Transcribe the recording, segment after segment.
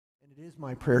is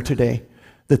my prayer today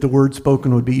that the word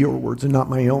spoken would be your words and not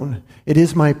my own. It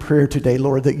is my prayer today,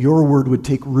 Lord, that your word would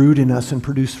take root in us and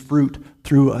produce fruit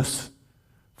through us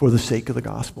for the sake of the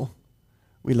gospel.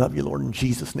 We love you, Lord, in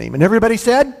Jesus' name. And everybody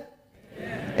said?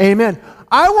 Amen. Amen.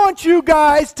 I want you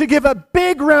guys to give a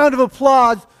big round of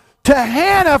applause to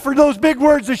Hannah for those big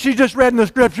words that she just read in the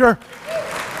scripture.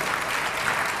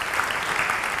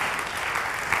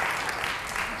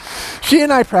 She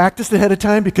and I practiced ahead of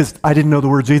time because I didn't know the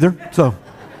words either. So,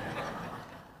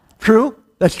 true?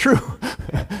 That's true.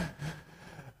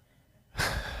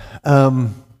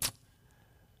 The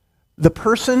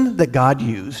person that God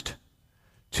used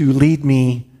to lead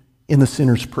me in the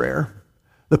sinner's prayer,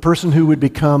 the person who would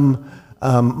become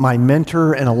my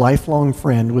mentor and a lifelong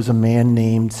friend, was a man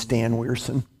named Stan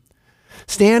Weirson.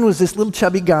 Stan was this little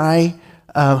chubby guy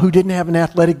who didn't have an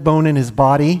athletic bone in his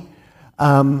body.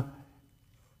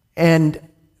 And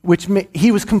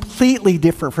he was completely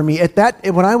different from me.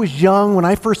 When I was young, when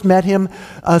I first met him,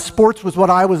 sports was what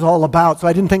I was all about, so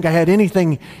I didn't think I had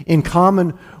anything in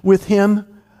common with him.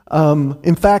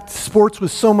 In fact, sports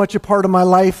was so much a part of my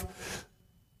life,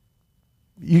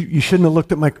 you shouldn't have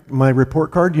looked at my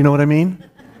report card, you know what I mean?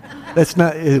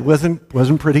 It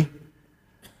wasn't pretty.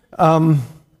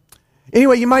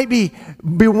 Anyway, you might be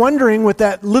wondering with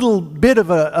that little bit of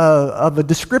a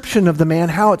description of the man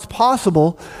how it's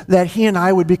possible that he and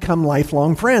I would become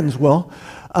lifelong friends. Well,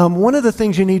 one of the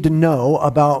things you need to know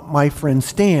about my friend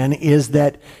Stan is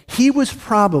that he was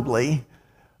probably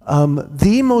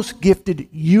the most gifted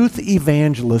youth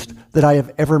evangelist that I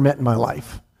have ever met in my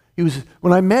life.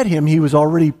 When I met him, he was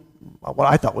already what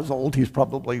I thought was old. He was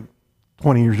probably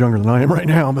 20 years younger than I am right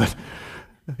now,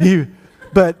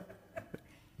 but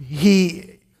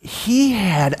he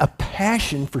had a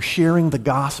passion for sharing the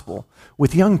gospel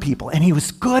with young people, and he was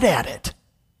good at it.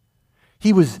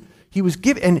 He was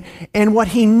given, and what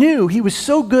he knew, he was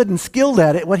so good and skilled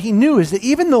at it. What he knew is that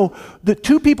even though the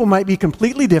two people might be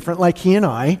completely different, like he and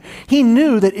I, he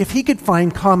knew that if he could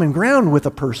find common ground with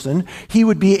a person, he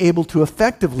would be able to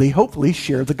effectively, hopefully,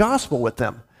 share the gospel with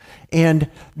them. And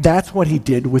that's what he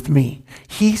did with me.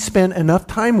 He spent enough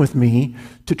time with me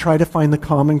to try to find the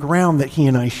common ground that he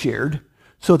and I shared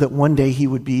so that one day he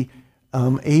would be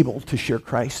able to share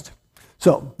Christ.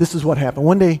 So this is what happened.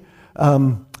 One day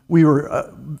we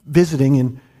were visiting,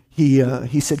 and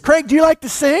he said, "Craig, do you like to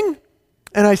sing?"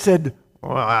 And I said,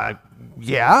 "Well,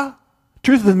 yeah."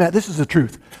 Truth of the matter, this is the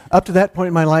truth. Up to that point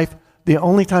in my life, the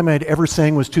only time I'd ever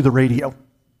sang was to the radio.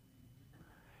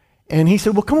 And he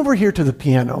said, "Well, come over here to the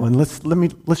piano and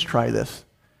let's try this."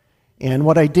 And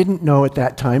what I didn't know at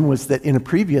that time was that in a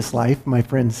previous life, my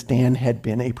friend Stan had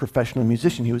been a professional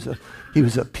musician. He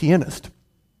was a pianist.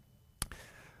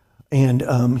 And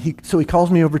so he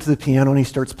calls me over to the piano and he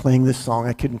starts playing this song.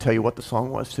 I couldn't tell you what the song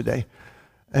was today.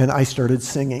 And I started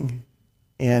singing.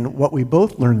 And what we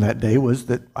both learned that day was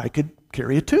that I could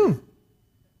carry a tune.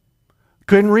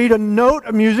 Couldn't read a note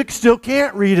of music, still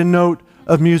can't read a note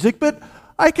of music, but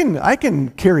I can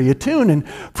carry a tune. And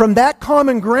from that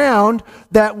common ground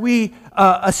that we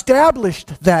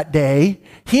established that day,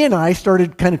 he and I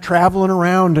started kind of traveling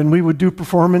around, and we would do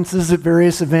performances at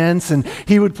various events, and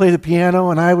he would play the piano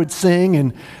and I would sing.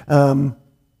 And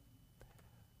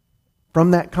from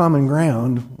that common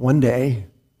ground, one day,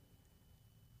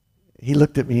 he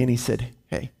looked at me and he said,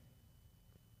 "Hey,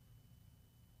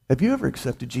 have you ever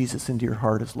accepted Jesus into your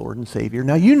heart as Lord and Savior?"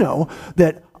 Now, you know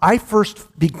that I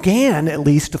first began, at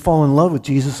least, to fall in love with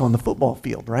Jesus on the football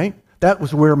field, right? That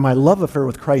was where my love affair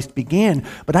with Christ began.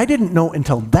 But I didn't know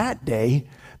until that day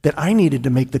that I needed to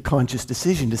make the conscious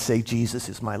decision to say, "Jesus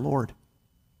is my Lord."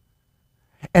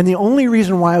 And the only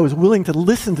reason why I was willing to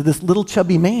listen to this little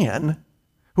chubby man,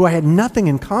 who I had nothing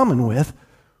in common with,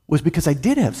 was because I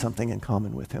did have something in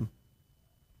common with him.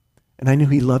 And I knew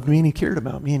he loved me and he cared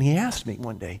about me, and he asked me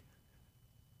one day,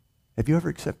 "Have you ever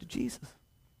accepted Jesus?"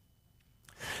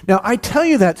 Now, I tell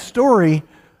you that story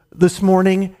this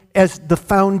morning as the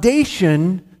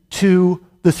foundation to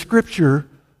the scripture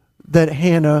that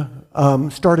Hannah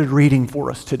started reading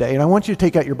for us today. And I want you to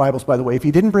take out your Bibles, by the way. If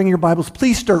you didn't bring your Bibles,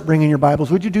 please start bringing your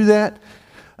Bibles. Would you do that?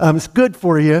 It's good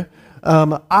for you.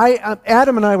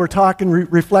 Adam and I were talking,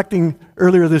 reflecting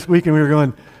earlier this week, and we were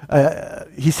going,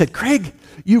 he said, "Craig,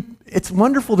 it's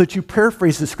wonderful that you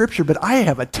paraphrase the scripture, but I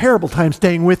have a terrible time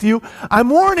staying with you. I'm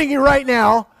warning you right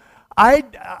now.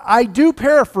 I do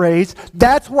paraphrase.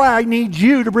 That's why I need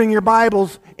you to bring your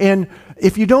Bibles. And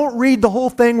if you don't read the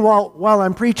whole thing while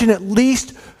I'm preaching, at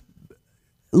least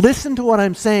listen to what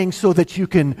I'm saying so that you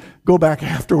can go back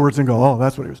afterwards and go, oh,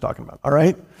 that's what he was talking about, all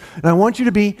right? And I want you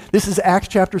to this is Acts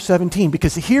chapter 17,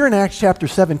 because here in Acts chapter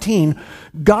 17,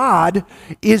 God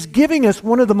is giving us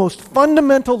one of the most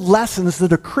fundamental lessons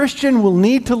that a Christian will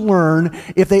need to learn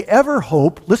if they ever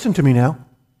hope, listen to me now.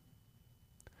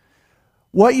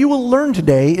 What you will learn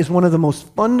today is one of the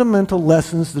most fundamental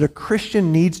lessons that a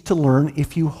Christian needs to learn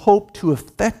if you hope to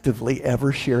effectively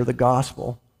ever share the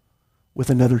gospel with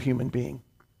another human being.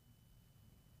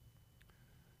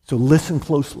 So listen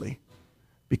closely,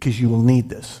 because you will need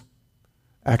this.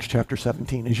 Acts chapter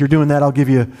 17. As you're doing that, I'll give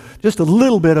you just a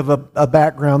little bit of a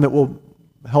background that will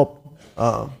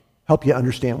help you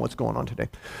understand what's going on today.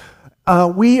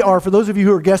 We are, for those of you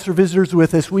who are guests or visitors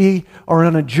with us, we are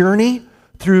on a journey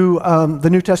through the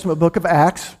New Testament book of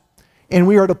Acts, and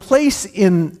we are at a place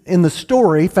in the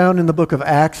story found in the book of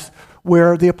Acts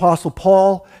where the Apostle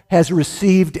Paul has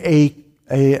received a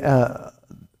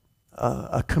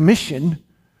commission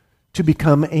to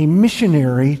become a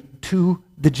missionary to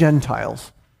the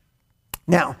Gentiles.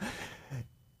 Now,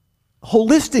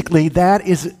 holistically, that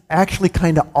is actually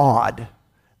kind of odd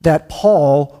that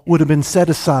Paul would have been set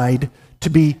aside to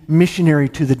be missionary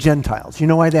to the Gentiles. You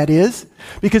know why that is?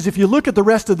 Because if you look at the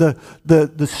rest of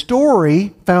the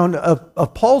story found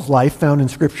of Paul's life found in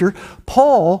Scripture,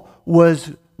 Paul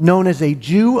was known as a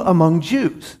Jew among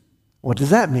Jews. What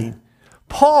does that mean?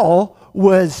 Paul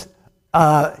was,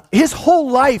 his whole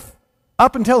life,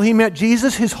 up until he met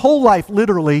Jesus, his whole life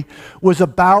literally was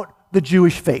about the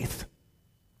Jewish faith.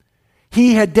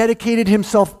 He had dedicated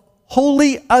himself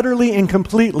wholly, utterly, and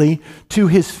completely to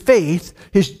his faith,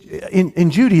 in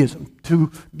Judaism,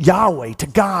 to Yahweh, to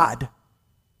God.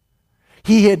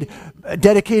 He had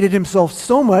dedicated himself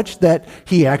so much that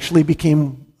he actually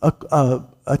became a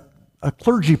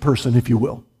clergy person, if you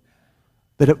will.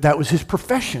 That was his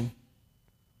profession.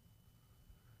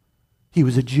 He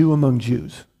was a Jew among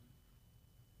Jews.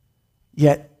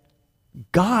 Yet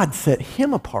God set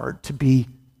him apart to be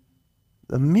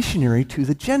a missionary to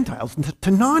the Gentiles,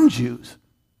 to non-Jews.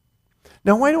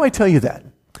 Now, why do I tell you that?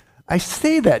 I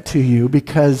say that to you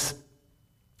because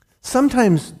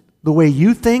sometimes the way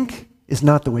you think is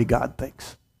not the way God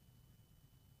thinks.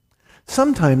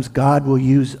 Sometimes God will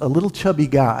use a little chubby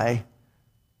guy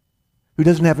who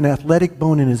doesn't have an athletic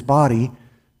bone in his body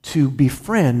to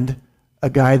befriend a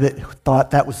guy that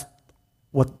thought that was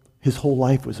what his whole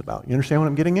life was about. You understand what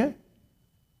I'm getting at?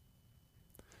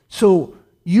 So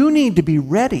you need to be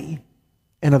ready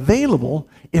and available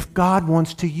if God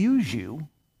wants to use you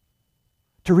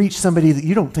to reach somebody that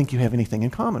you don't think you have anything in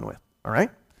common with. All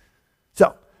right?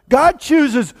 So God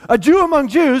chooses a Jew among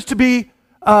Jews to be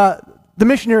the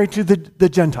missionary to the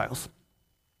Gentiles.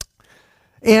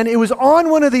 And it was on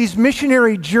one of these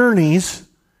missionary journeys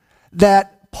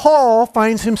that Paul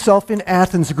finds himself in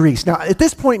Athens, Greece. Now, at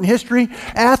this point in history,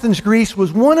 Athens, Greece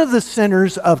was one of the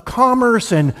centers of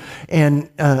commerce and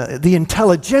the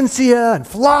intelligentsia and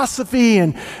philosophy,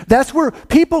 and that's where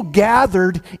people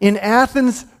gathered in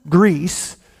Athens,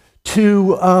 Greece,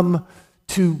 to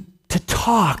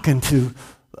talk and to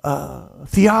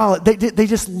theology. They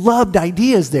just loved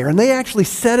ideas there, and they actually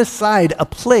set aside a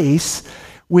place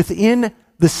within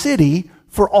the city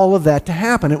for all of that to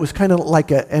happen. It was kind of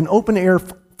like an open-air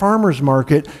farmer's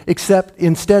market, except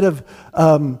instead of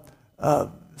the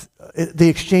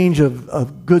exchange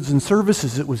of goods and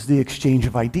services, it was the exchange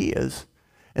of ideas.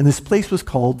 And this place was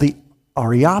called the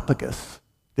Areopagus.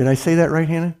 Did I say that right,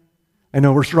 Hannah? I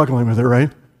know we're struggling with it,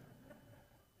 right?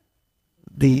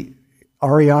 The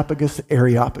Areopagus.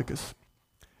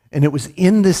 And it was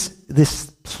in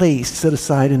this place set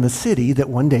aside in the city that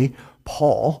one day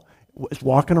Paul was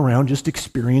walking around just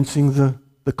experiencing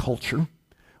the culture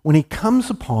when he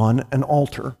comes upon an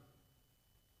altar.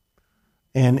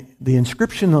 And the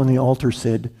inscription on the altar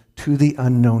said, "To the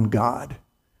unknown God."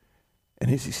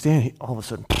 And as he's standing, all of a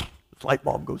sudden, this light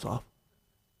bulb goes off.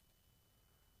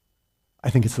 I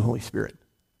think it's the Holy Spirit.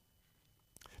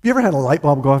 Have you ever had a light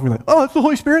bulb go off and you're like, oh, it's the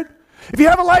Holy Spirit? If you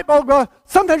have a light bulb go off,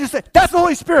 sometimes you say, that's the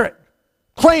Holy Spirit.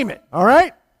 Claim it, all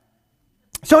right?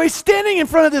 So he's standing in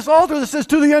front of this altar that says,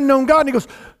 "To the unknown God," and he goes,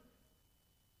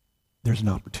 there's an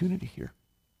opportunity here.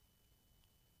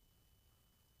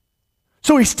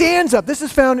 So he stands up. This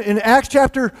is found in Acts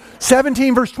chapter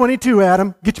 17, verse 22,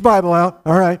 Adam. Get your Bible out.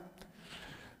 All right.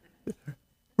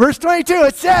 Verse 22,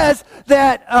 it says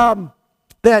that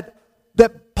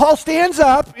Paul stands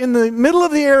up in the middle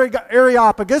of the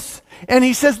Areopagus, and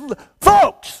he says,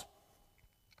 folks,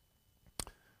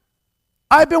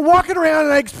 I've been walking around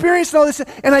and I experienced all this,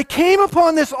 and I came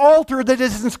upon this altar that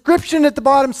is inscription at the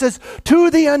bottom says, "To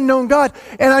the unknown God."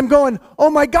 And I'm going, oh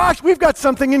my gosh, we've got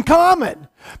something in common.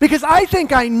 Because I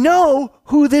think I know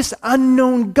who this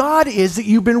unknown God is that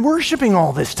you've been worshiping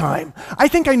all this time. I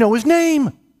think I know his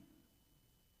name.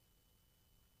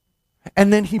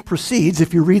 And then he proceeds,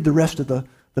 if you read the rest of the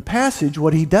passage,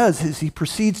 what he does is he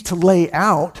proceeds to lay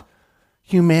out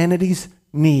humanity's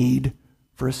need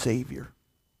for a Savior.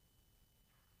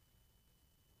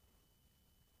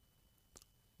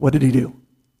 What did he do?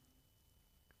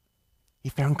 He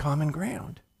found common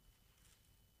ground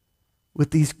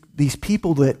with these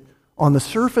people that on the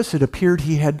surface it appeared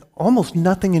he had almost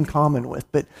nothing in common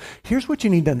with. But here's what you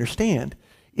need to understand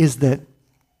is that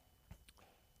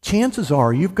chances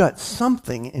are you've got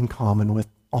something in common with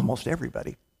almost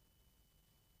everybody.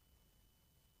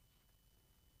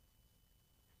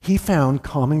 He found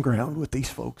common ground with these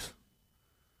folks.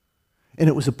 And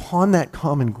it was upon that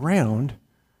common ground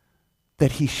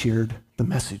that he shared the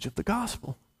message of the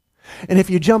gospel. And if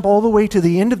you jump all the way to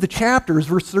the end of the chapters,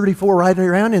 verse 34, right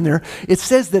around in there, it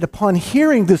says that upon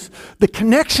hearing this, the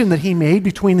connection that he made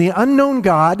between the unknown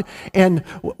God and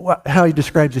how he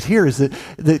describes it here is that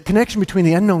the connection between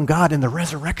the unknown God and the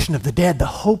resurrection of the dead, the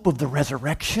hope of the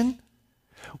resurrection,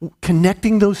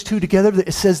 connecting those two together,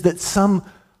 it says that some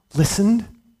listened,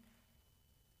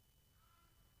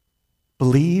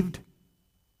 believed,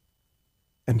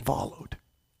 and followed.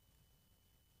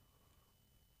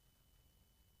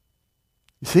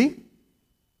 You see?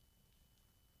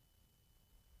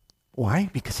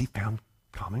 Why? Because he found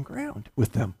common ground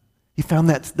with them. He found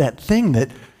that thing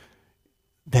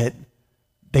that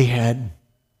they had,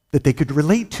 that they could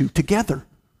relate to together.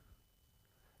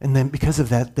 And then because of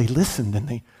that, they listened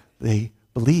and they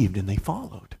believed and they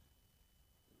followed.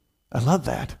 I love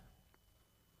that.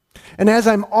 And as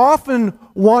I'm often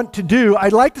want to do,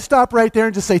 I'd like to stop right there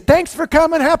and just say, thanks for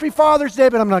coming, happy Father's Day,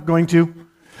 but I'm not going to.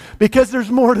 Because there's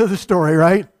more to the story,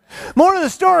 right? More of the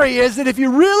story is that if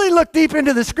you really look deep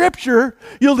into the scripture,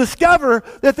 you'll discover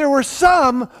that there were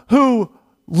some who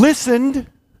listened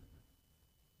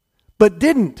but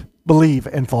didn't believe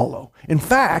and follow. In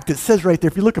fact, it says right there,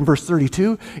 if you look in verse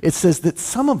 32, it says that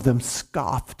some of them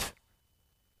scoffed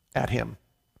at him,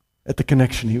 at the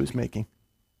connection he was making.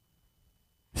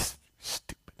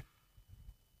 Stupid.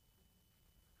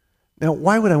 Now,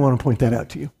 why would I want to point that out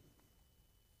to you?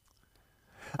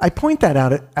 I point that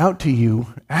out to you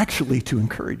actually to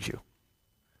encourage you.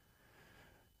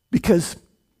 Because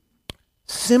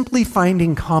simply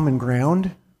finding common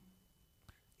ground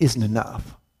isn't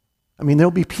enough. I mean,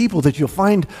 there'll be people that you'll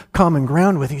find common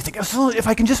ground with, and you think, oh, so if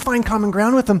I can just find common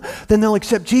ground with them, then they'll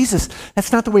accept Jesus.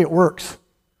 That's not the way it works.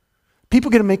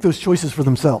 People get to make those choices for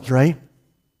themselves, right?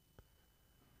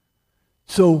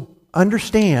 So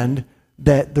understand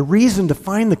that the reason to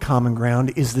find the common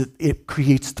ground is that it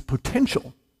creates the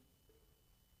potential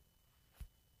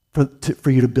for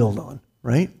you to build on,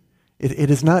 right?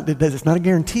 It's not a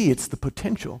guarantee, it's the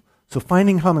potential. So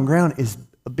finding common ground is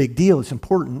a big deal, it's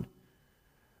important,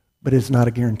 but it's not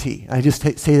a guarantee. I just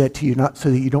say that to you not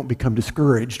so that you don't become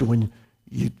discouraged when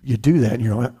you do that and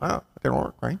you're like, oh, that didn't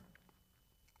work, right?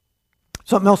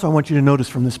 Something else I want you to notice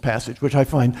from this passage, which I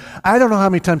find, I don't know how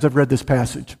many times I've read this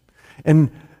passage, and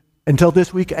until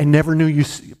this week, I never knew you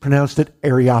pronounced it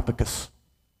Areopagus.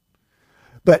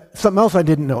 But something else I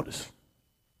didn't notice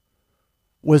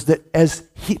was that as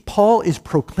Paul is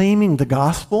proclaiming the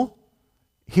gospel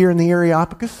here in the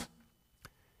Areopagus,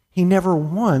 he never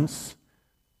once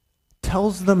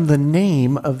tells them the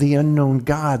name of the unknown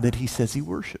God that he says he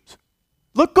worships.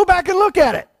 Go back and look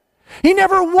at it. He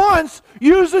never once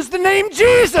uses the name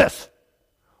Jesus.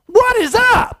 What is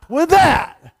up with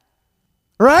that?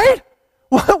 Right?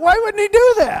 Why wouldn't he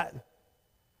do that?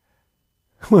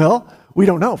 Well, we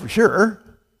don't know for sure,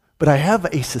 but I have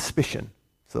a suspicion.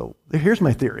 So here's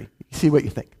my theory. See what you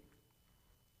think.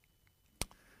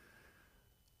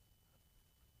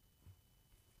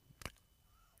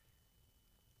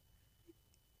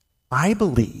 I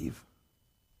believe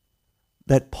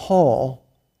that Paul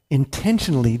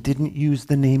intentionally didn't use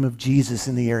the name of Jesus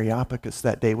in the Areopagus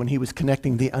that day when he was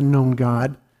connecting the unknown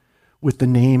God with the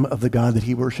name of the God that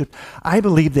he worshiped. I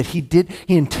believe that he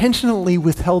intentionally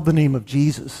withheld the name of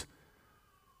Jesus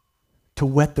to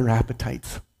whet their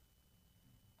appetites.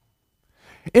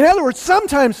 In other words,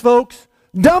 sometimes, folks,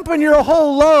 dumping your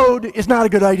whole load is not a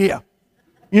good idea.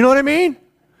 You know what I mean?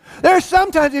 There's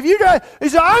sometimes, if you guys, he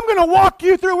said, I'm going to walk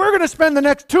you through, we're going to spend the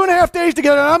next 2.5 days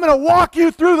together, and I'm going to walk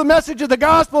you through the message of the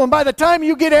gospel, and by the time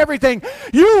you get everything,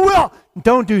 you will.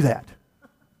 Don't do that.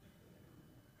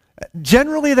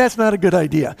 Generally, that's not a good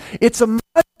idea. It's a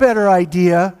much better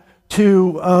idea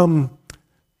to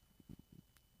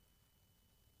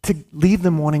leave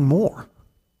them wanting more.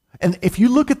 And if you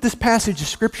look at this passage of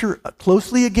Scripture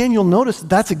closely again, you'll notice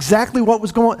that's exactly what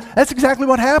was going on. That's exactly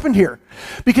what happened here.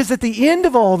 Because at the end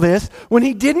of all this, when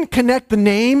he didn't connect the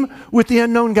name with the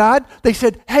unknown God, they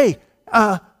said, hey,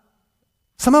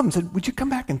 some of them said, would you come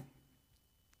back and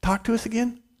talk to us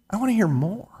again? I want to hear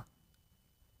more.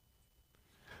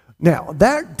 Now,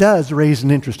 that does raise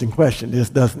an interesting question,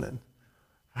 doesn't it?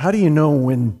 How do you know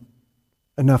when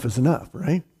enough is enough,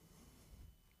 right?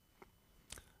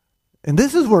 And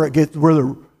this is where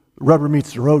the rubber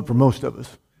meets the road for most of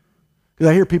us.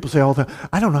 Because I hear people say all the time,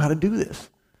 I don't know how to do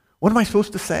this. What am I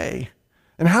supposed to say?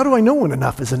 And how do I know when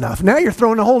enough is enough? Now you're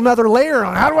throwing a whole nother layer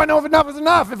on. How do I know if enough is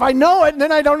enough? If I know it, and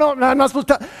then I don't know, I'm not supposed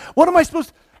to. What am I supposed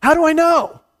to? How do I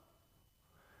know?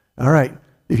 All right.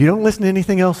 If you don't listen to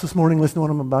anything else this morning, listen to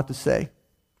what I'm about to say.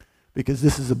 Because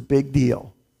this is a big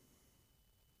deal.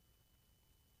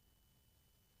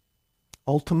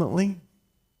 Ultimately,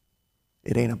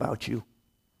 it ain't about you.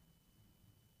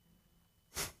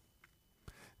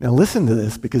 Now listen to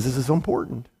this because this is so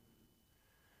important.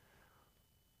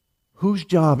 Whose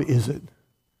job is it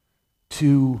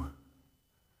to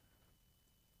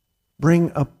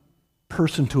bring a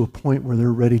person to a point where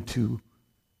they're ready to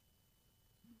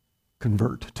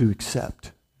convert, to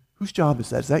accept? Whose job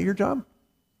is that? Is that your job?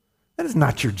 That is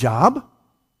not your job.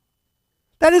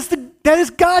 That is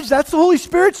God's. That's the Holy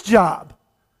Spirit's job.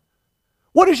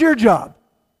 What is your job?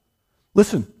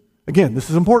 Listen, again, this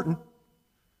is important.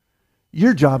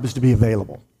 Your job is to be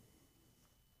available.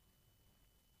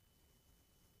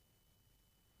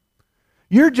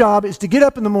 Your job is to get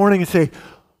up in the morning and say,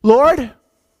 Lord,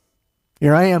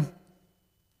 here I am.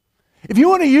 If you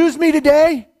want to use me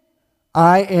today,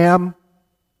 I am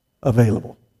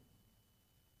available.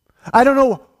 I don't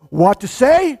know what to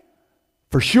say.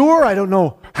 For sure, I don't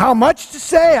know how much to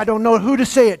say. I don't know who to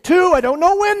say it to. I don't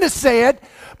know when to say it.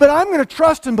 But I'm going to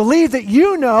trust and believe that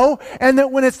you know, and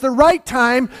that when it's the right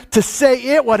time to say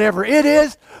it, whatever it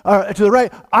is, to the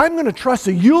right, I'm going to trust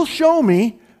that you'll show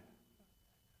me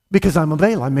because I'm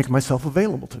available. I make myself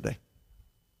available today.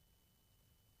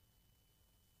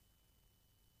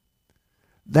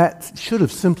 That should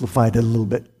have simplified it a little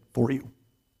bit for you.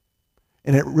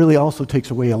 And it really also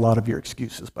takes away a lot of your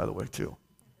excuses, by the way, too.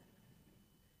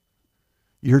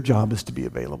 Your job is to be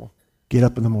available. Get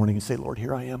up in the morning and say, Lord,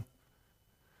 here I am.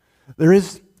 There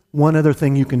is one other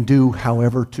thing you can do,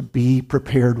 however, to be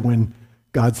prepared when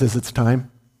God says it's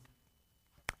time.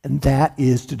 And that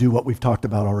is to do what we've talked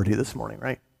about already this morning,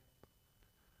 right?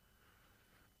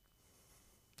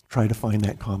 Try to find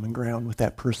that common ground with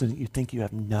that person that you think you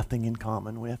have nothing in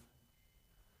common with,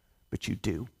 but you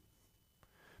do.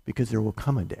 Because there will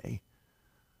come a day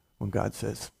when God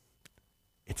says,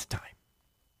 it's time.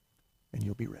 And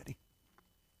you'll be ready.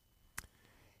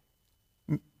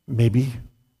 Maybe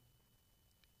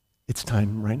it's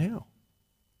time right now.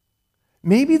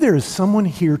 Maybe there is someone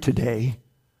here today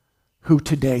who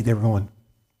today they're going,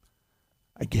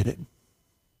 I get it.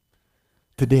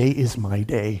 Today is my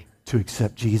day to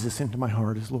accept Jesus into my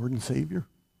heart as Lord and Savior.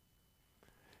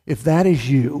 If that is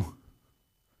you,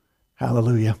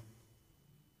 hallelujah.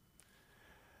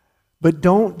 But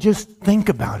don't just think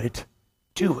about it,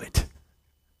 do it.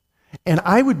 And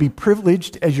I would be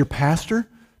privileged as your pastor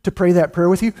to pray that prayer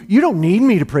with you. You don't need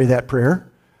me to pray that prayer.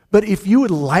 But if you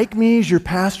would like me as your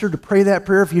pastor to pray that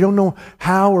prayer, if you don't know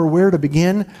how or where to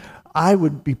begin, I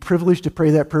would be privileged to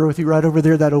pray that prayer with you right over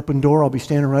there, that open door. I'll be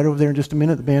standing right over there in just a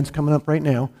minute. The band's coming up right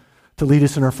now to lead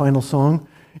us in our final song.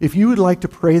 If you would like to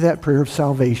pray that prayer of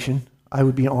salvation, I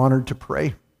would be honored to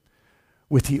pray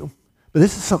with you. But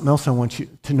this is something else I want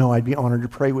you to know I'd be honored to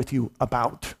pray with you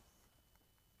about.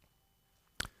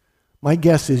 My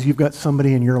guess is you've got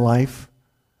somebody in your life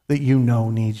that you know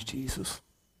needs Jesus.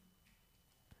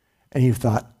 And you've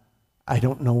thought, I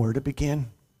don't know where to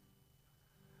begin.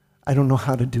 I don't know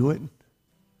how to do it.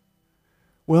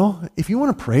 Well, if you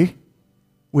want to pray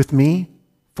with me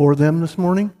for them this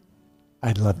morning,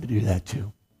 I'd love to do that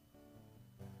too.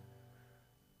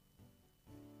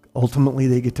 Ultimately,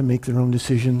 they get to make their own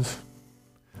decisions.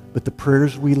 But the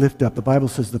prayers we lift up, the Bible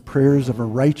says the prayers of a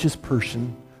righteous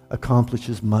person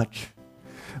accomplishes much.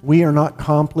 We are not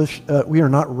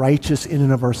righteous in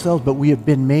and of ourselves, but we have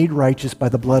been made righteous by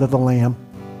the blood of the Lamb.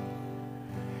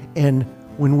 And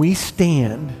when we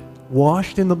stand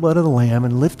washed in the blood of the Lamb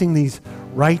and lifting these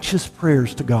righteous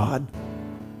prayers to God,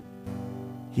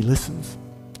 He listens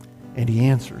and He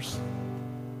answers.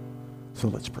 So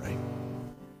let's pray.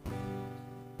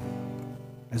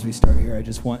 As we start here, I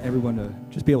just want everyone to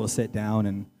just be able to sit down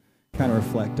and kind of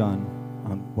reflect on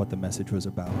what the message was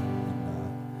about.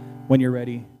 And when you're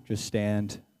ready, just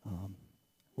stand.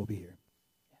 We'll be here.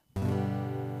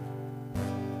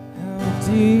 How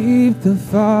deep the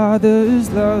Father's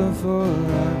love for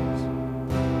us,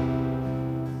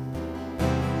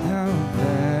 how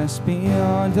vast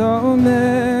beyond all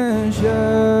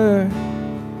measure,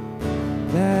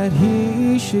 that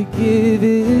He should give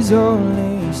His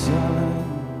only Son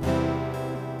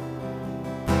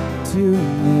to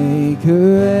make a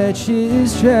wretch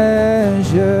His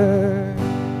treasure.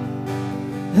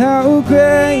 How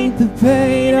great the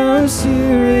pain of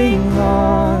searing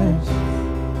loss!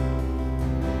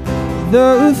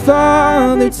 The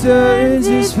Father turns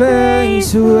His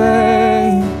face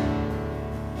away,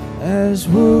 as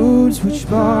wounds which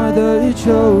mar the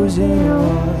chosen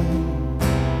one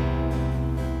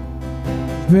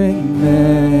bring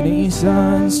many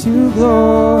sons to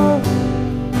glory.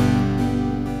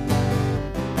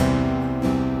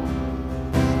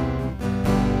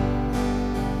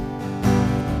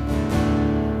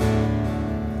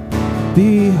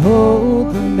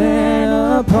 Behold the man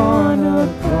upon a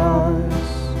cross,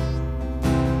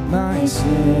 my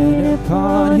sin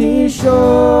upon His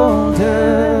shoulders.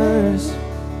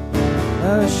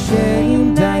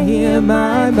 Ashamed I hear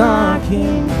my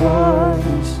mocking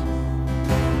voice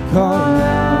call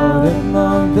out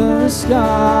among the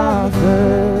scoffers.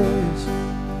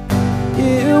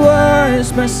 It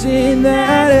was my sin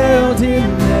that held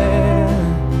Him there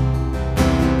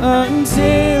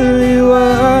until it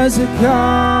was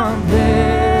accomplished.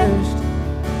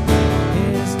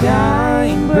 His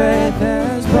dying breath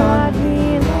has brought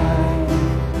me life.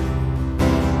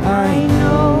 I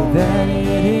know that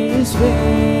it is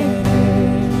finished.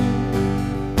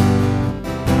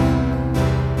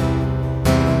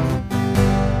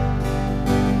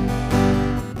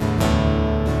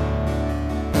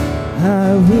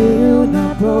 I will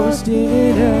not boast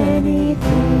in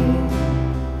anything,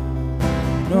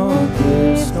 nor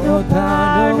gifts, nor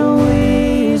power, nor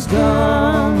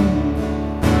wisdom,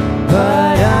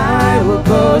 but I will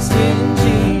boast in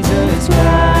Jesus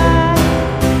Christ,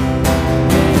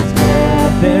 His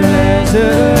death and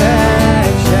resurrection.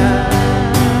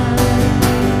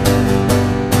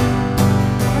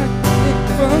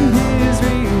 From His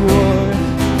reward,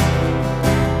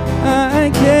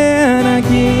 I cannot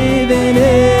give an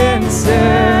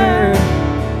answer,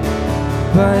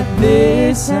 but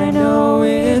this I know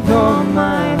with all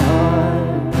my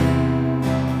heart: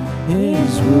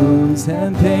 His wounds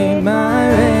have paid my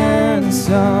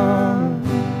ransom.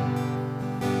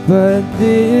 But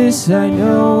this I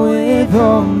know with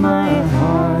all my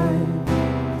heart: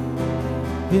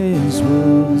 His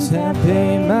wounds have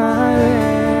paid my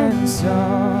ransom.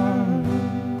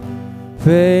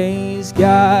 Praise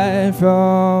God,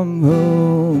 from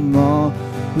whom all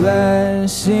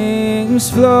blessings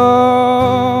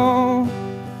flow.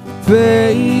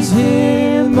 Praise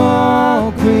Him,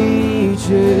 all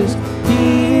creatures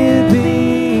here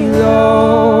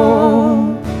below.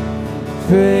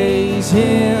 Praise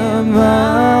Him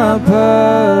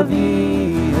above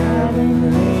the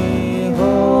heavenly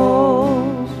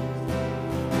hosts.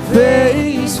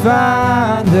 Praise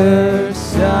Father,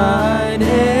 Son,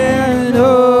 and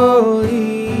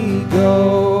Holy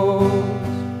Ghost.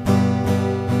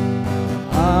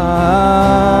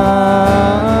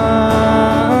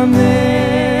 Amen.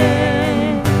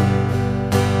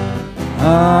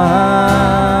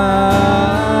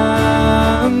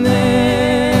 Amen.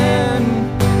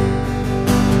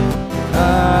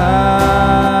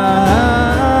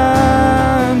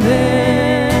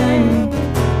 Amen.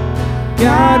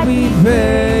 God, we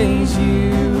praise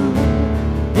You.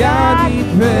 God, we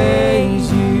praise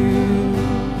You.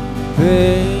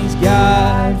 Praise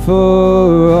God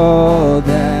for all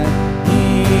that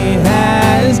He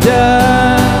has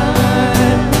done.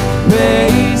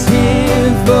 Praise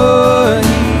Him, for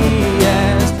He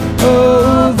has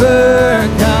overcome.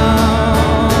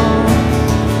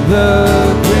 The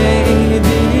grave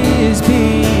is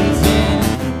beaten,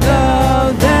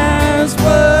 love has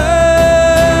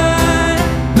won.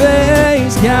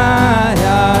 Praise God,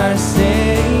 our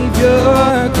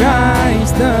Savior,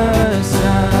 Christ the Son.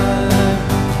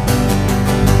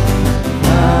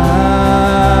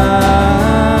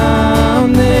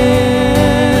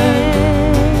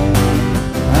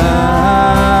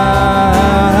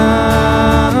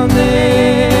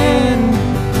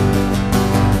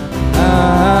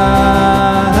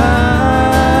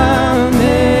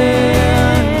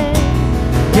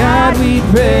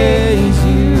 Praise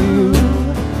You,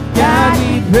 God,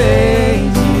 we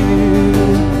praise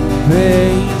You.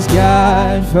 Praise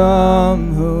God,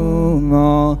 from whom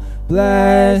all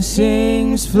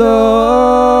blessings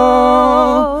flow.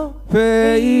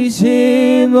 Praise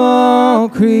Him, all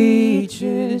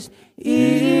creatures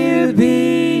here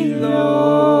below.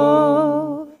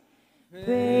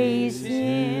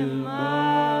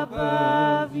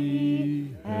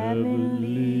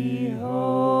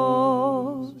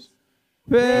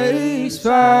 Praise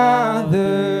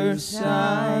Father,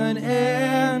 Son,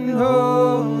 and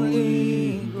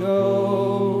Holy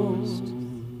Ghost.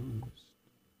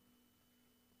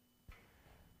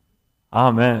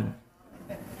 Amen.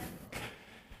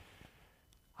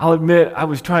 I'll admit I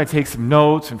was trying to take some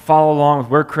notes and follow along with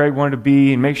where Craig wanted to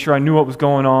be and make sure I knew what was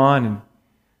going on. And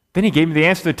then he gave me the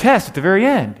answer to the test at the very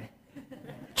end.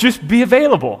 Just be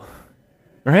available,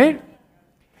 right?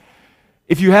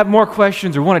 If you have more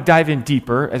questions or want to dive in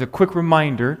deeper, as a quick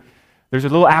reminder, there's a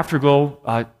little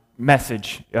afterglow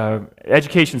message,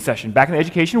 education session back in the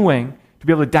education wing to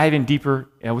be able to dive in deeper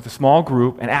with a small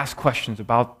group and ask questions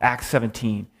about Acts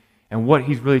 17 and what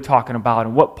he's really talking about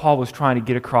and what Paul was trying to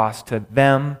get across to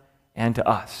them and to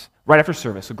us right after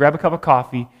service. So grab a cup of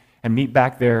coffee and meet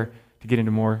back there to get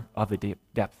into more of the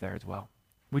depth there as well.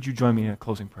 Would you join me in a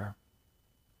closing prayer?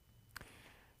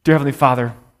 Dear Heavenly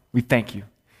Father, we thank you.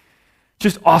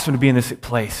 Just awesome to be in this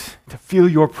place, to feel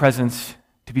your presence,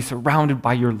 to be surrounded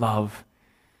by your love,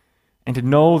 and to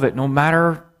know that no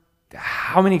matter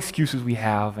how many excuses we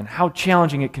have and how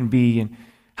challenging it can be and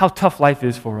how tough life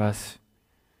is for us,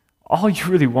 all you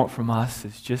really want from us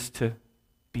is just to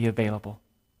be available,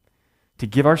 to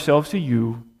give ourselves to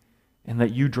you and let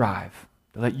you drive,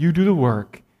 to let you do the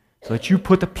work, so that you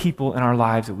put the people in our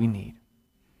lives that we need.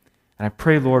 And I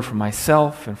pray, Lord, for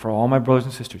myself and for all my brothers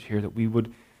and sisters here that we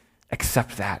would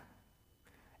accept that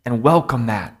and welcome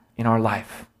that in our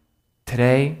life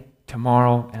today,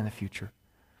 tomorrow, and in the future.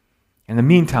 In the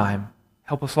meantime,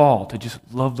 help us all to just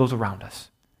love those around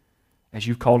us as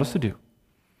you've called us to do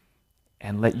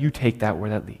and let you take that where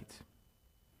that leads.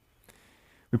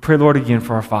 We pray, Lord, again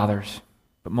for our fathers,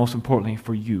 but most importantly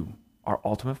for you, our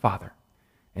ultimate Father,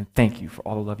 and thank you for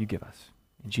all the love you give us.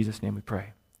 In Jesus' name we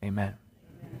pray. Amen.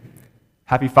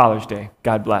 Happy Father's Day.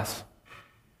 God bless.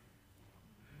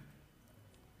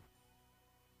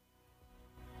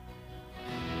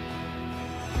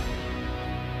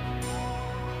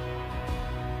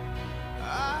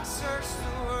 I searched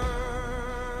the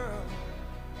world,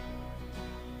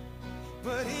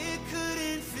 but it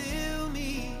couldn't fill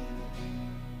me.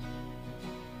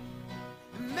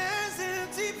 And man's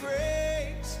empty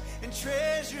praise and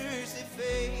treasures that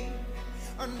fade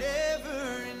are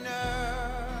never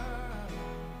enough.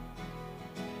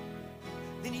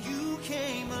 Then you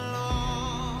came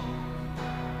along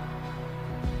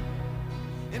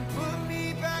and put